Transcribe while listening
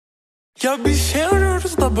Ya bir şey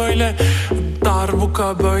arıyoruz da böyle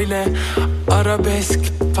darbuka, böyle arabesk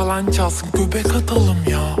falan çalsın. Göbek atalım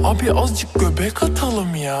ya. Abi azıcık göbek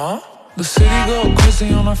atalım ya. The city go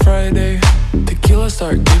crazy on a Friday. Tequila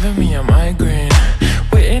start giving me a migraine.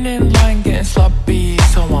 Waiting in line getting sloppy,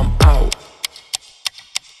 so I'm out.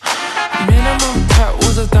 Minimum cat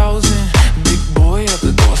was 1,000. Big boy at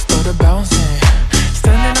the door started bouncing.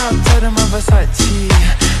 Standing outside in my Versace.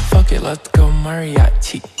 Fuck it, let's go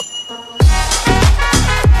Mariachi.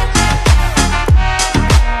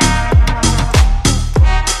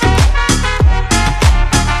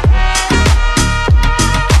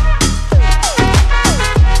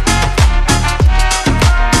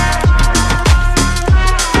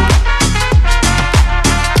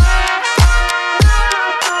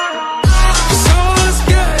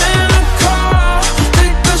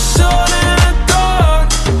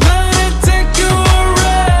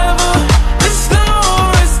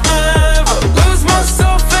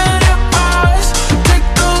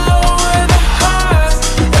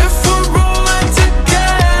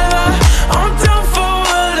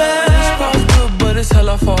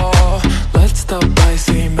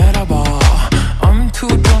 Merhaba. I'm too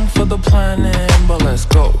drunk for the planning, but let's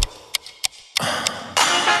go.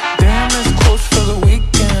 Damn, it's close for the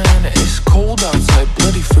weekend. It's cold outside,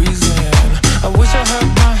 bloody freezing. I wish I had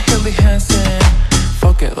my Helly Hansen.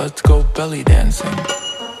 Fuck it, let's go belly dancing.